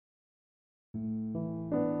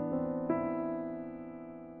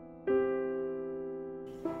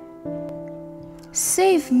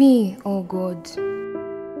Save me, O God.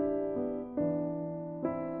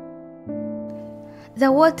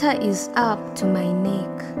 The water is up to my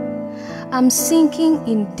neck. I'm sinking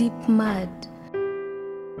in deep mud.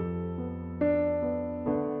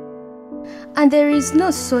 And there is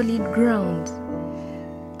no solid ground.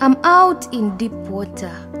 I'm out in deep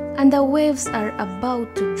water, and the waves are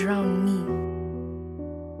about to drown me.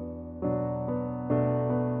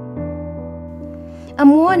 I'm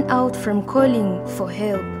worn out from calling for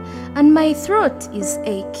help, and my throat is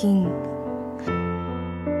aching.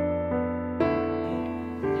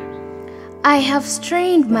 I have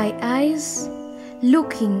strained my eyes,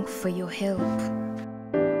 looking for your help.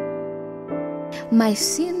 My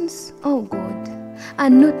sins, oh God, are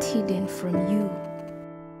not hidden from you.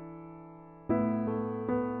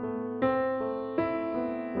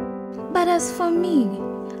 But as for me,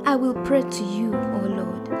 I will pray to you, O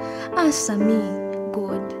Lord. Answer me,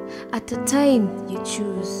 God, at a time you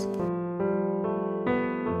choose.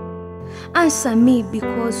 Answer me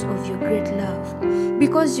because of your great love,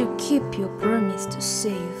 because you keep your promise to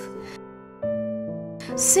save.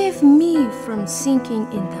 Save me from sinking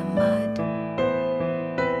in the mud.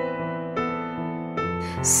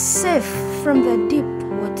 Save from the deep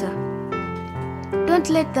water. Don't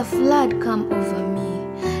let the flood come over me.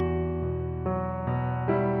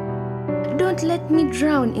 Don't let me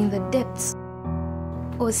drown in the depths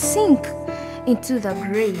or sink into the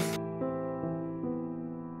grave.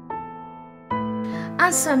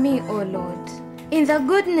 Answer me, O Lord, in the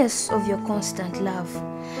goodness of your constant love.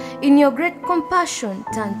 In your great compassion,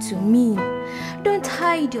 turn to me. Don't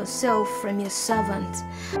hide yourself from your servant.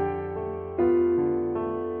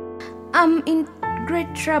 I'm in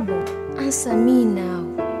great trouble. Answer me now.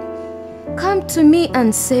 Come to me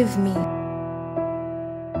and save me.